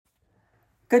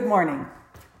Good morning.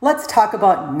 Let's talk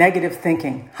about negative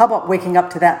thinking. How about waking up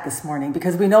to that this morning?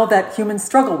 Because we know that humans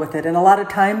struggle with it, and a lot of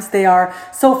times they are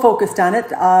so focused on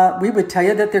it, we would tell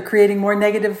you that they're creating more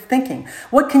negative thinking.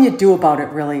 What can you do about it,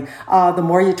 really? The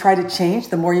more you try to change,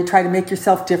 the more you try to make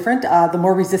yourself different, the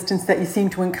more resistance that you seem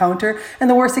to encounter, and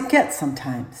the worse it gets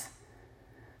sometimes.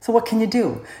 So what can you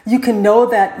do? You can know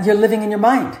that you're living in your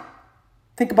mind.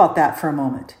 Think about that for a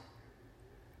moment.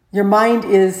 Your mind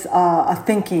is a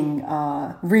thinking,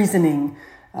 reasoning,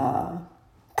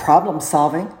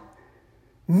 problem-solving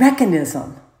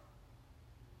mechanism.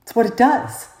 It's what it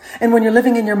does. And when you're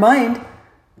living in your mind,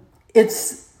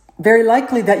 it's very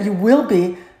likely that you will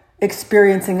be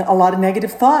experiencing a lot of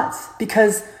negative thoughts,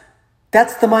 because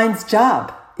that's the mind's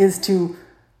job, is to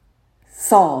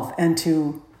solve and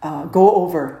to go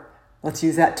over, let's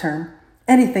use that term,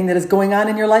 anything that is going on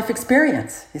in your life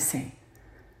experience, you see.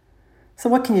 So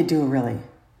what can you do, really?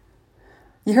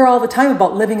 You hear all the time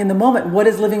about living in the moment. What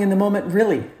is living in the moment,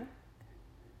 really?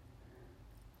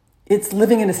 It's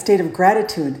living in a state of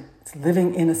gratitude. It's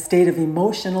living in a state of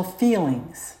emotional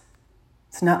feelings.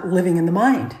 It's not living in the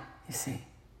mind, you see.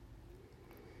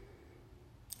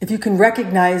 If you can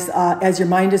recognize as your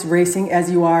mind is racing, as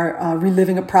you are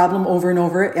reliving a problem over and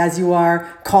over, as you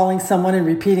are calling someone and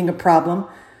repeating a problem,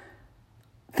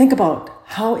 think about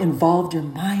how involved your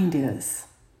mind is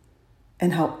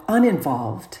and how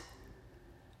uninvolved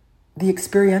the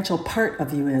experiential part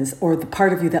of you is, or the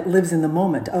part of you that lives in the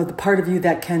moment, or the part of you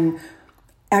that can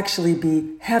actually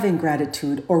be having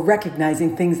gratitude or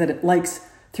recognizing things that it likes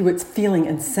through its feeling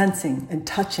and sensing and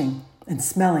touching and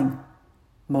smelling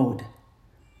mode.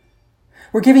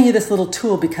 We're giving you this little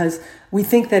tool because we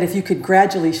think that if you could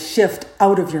gradually shift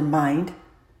out of your mind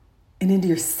and into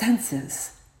your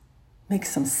senses, make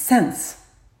some sense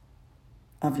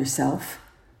of yourself,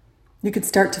 you could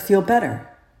start to feel better,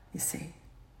 you see.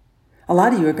 A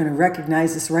lot of you are going to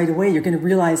recognize this right away. You're going to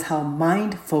realize how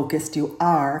mind-focused you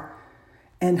are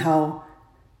and how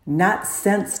not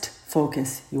sensed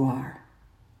focused you are.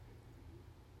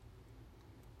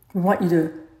 We want you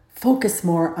to focus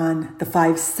more on the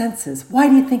five senses. Why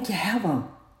do you think you have them?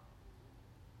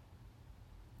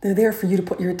 They're there for you to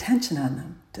put your attention on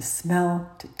them, to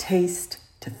smell, to taste,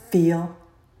 to feel.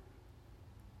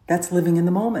 That's living in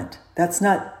the moment. That's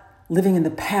not living in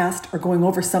the past or going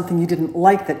over something you didn't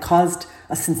like that caused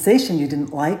a sensation you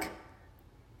didn't like.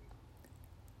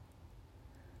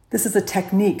 This is a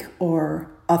technique or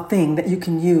a thing that you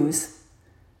can use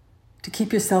to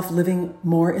keep yourself living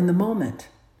more in the moment.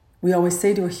 We always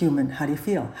say to a human, how do you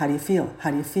feel? How do you feel?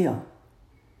 How do you feel?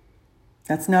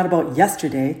 That's not about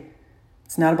yesterday.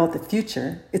 It's not about the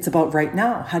future. It's about right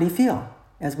now. How do you feel?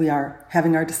 As we are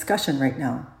having our discussion right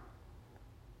now.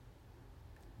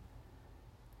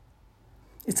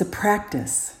 It's a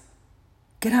practice.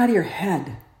 Get out of your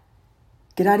head.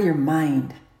 Get out of your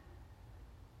mind.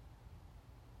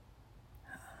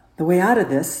 The way out of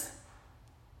this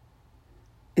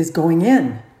is going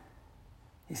in,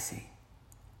 you see.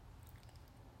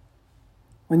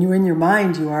 When you're in your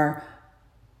mind, you are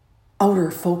outer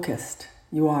focused.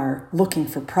 You are looking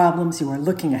for problems. You are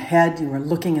looking ahead. You are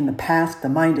looking in the past. The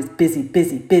mind is busy,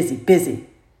 busy, busy, busy.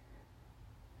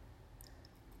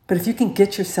 But if you can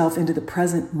get yourself into the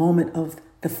present moment of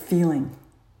the feeling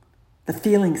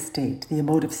state, the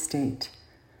emotive state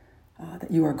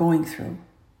that you are going through,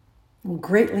 it will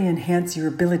greatly enhance your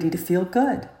ability to feel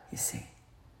good, you see.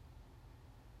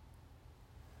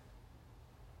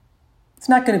 It's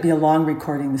not going to be a long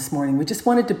recording this morning. We just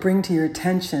wanted to bring to your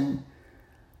attention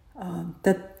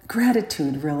that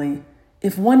gratitude, really,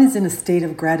 if one is in a state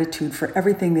of gratitude for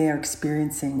everything they are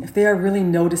experiencing, if they are really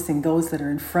noticing those that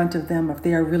are in front of them, if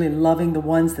they are really loving the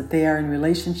ones that they are in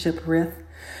relationship with,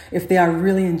 if they are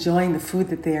really enjoying the food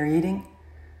that they are eating,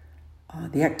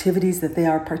 the activities that they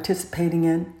are participating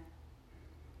in,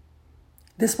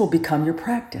 this will become your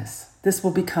practice. This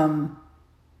will become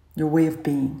your way of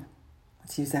being.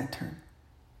 Let's use that term.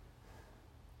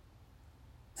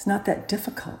 It's not that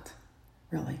difficult,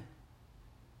 really.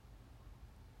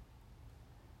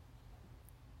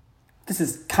 This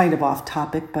is kind of off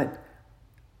topic, but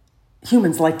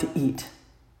humans like to eat.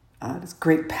 This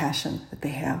great passion that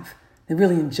they have. They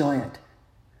really enjoy it.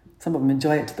 Some of them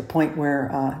enjoy it to the point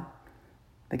where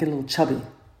they get a little chubby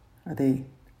or they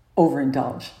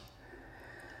overindulge.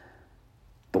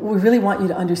 But we really want you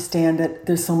to understand that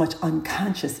there's so much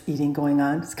unconscious eating going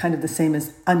on. It's kind of the same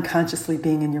as unconsciously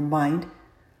being in your mind.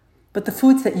 But the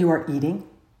foods that you are eating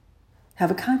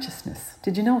have a consciousness.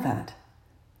 Did you know that?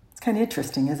 It's kind of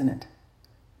interesting, isn't it?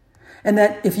 And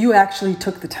that if you actually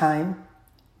took the time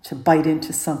to bite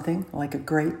into something like a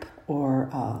grape or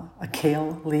a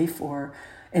kale leaf or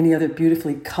any other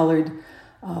beautifully colored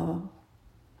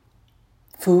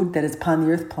food that is upon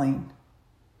the earth plane,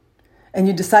 and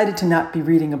you decided to not be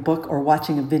reading a book or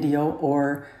watching a video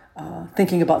or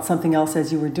thinking about something else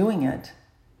as you were doing it,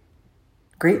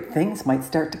 great things might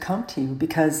start to come to you,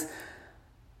 because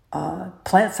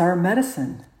plants are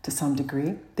medicine to some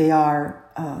degree. They are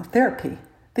therapy.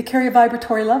 They carry a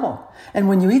vibratory level. And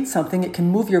when you eat something, it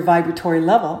can move your vibratory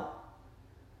level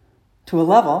to a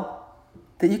level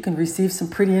that you can receive some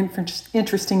pretty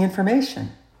interesting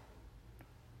information.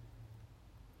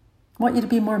 I want you to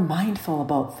be more mindful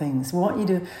about things.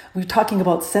 We're talking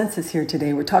about senses here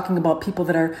today. We're talking about people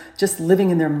that are just living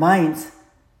in their minds,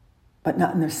 but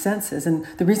not in their senses. And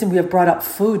the reason we have brought up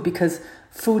food, because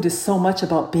food is so much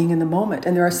about being in the moment.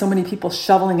 And there are so many people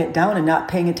shoveling it down and not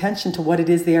paying attention to what it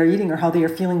is they are eating or how they are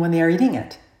feeling when they are eating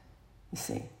it. You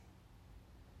see.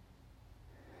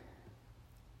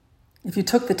 If you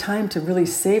took the time to really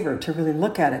savor, to really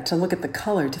look at it, to look at the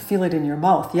color, to feel it in your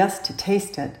mouth, yes, to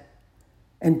taste it,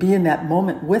 and be in that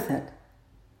moment with it,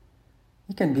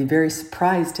 you can be very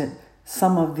surprised at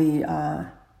some of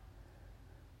the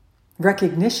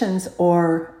recognitions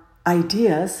or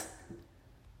ideas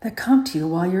that come to you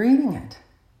while you're eating it.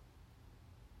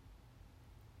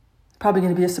 It's probably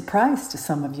going to be a surprise to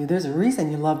some of you. There's a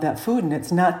reason you love that food, and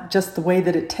it's not just the way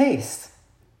that it tastes.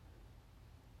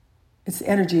 It's the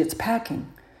energy it's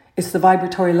packing. It's the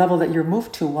vibratory level that you're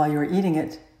moved to while you're eating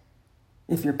it.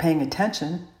 If you're paying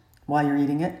attention while you're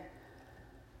eating it,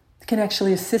 it can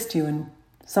actually assist you in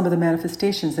some of the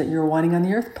manifestations that you're wanting on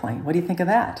the earth plane. What do you think of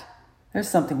that? There's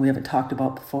something we haven't talked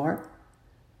about before.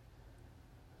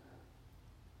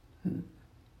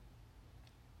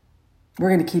 We're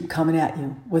going to keep coming at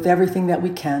you with everything that we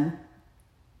can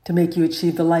to make you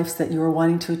achieve the lives that you are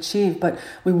wanting to achieve. But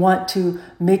we want to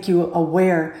make you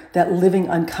aware that living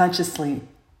unconsciously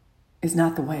is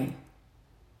not the way.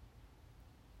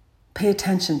 Pay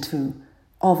attention to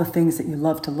all the things that you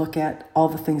love to look at, all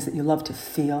the things that you love to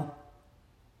feel,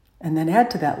 and then add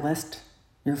to that list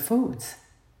your foods.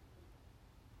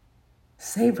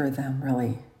 Savor them,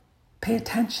 really. Pay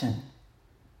attention.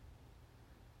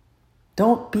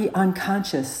 Don't be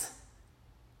unconscious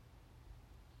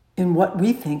in what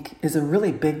we think is a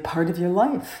really big part of your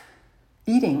life.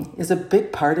 Eating is a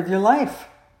big part of your life,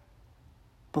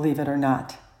 believe it or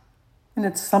not. And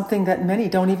it's something that many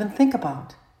don't even think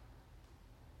about.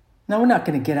 Now, we're not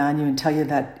going to get on you and tell you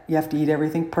that you have to eat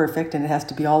everything perfect and it has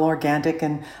to be all organic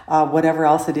and whatever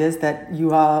else it is that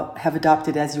you have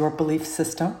adopted as your belief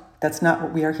system. That's not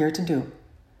what we are here to do.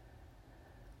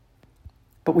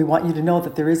 But we want you to know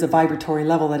that there is a vibratory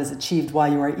level that is achieved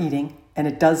while you are eating, and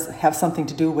it does have something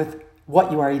to do with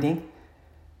what you are eating.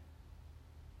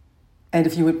 And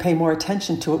if you would pay more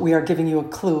attention to it, we are giving you a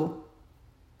clue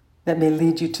that may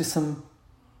lead you to some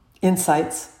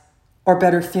insights or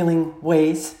better feeling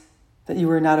ways that you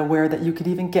were not aware that you could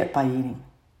even get by eating.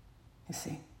 You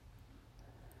see,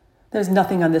 there's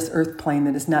nothing on this earth plane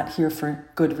that is not here for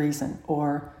good reason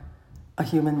or a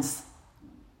human's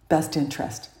best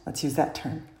interest. Let's use that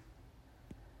term.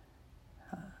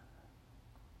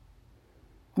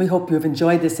 We hope you have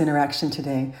enjoyed this interaction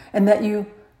today, and that you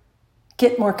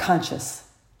get more conscious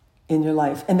in your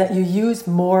life, and that you use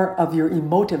more of your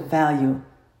emotive value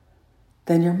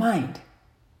than your mind.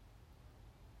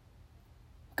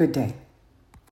 Good day.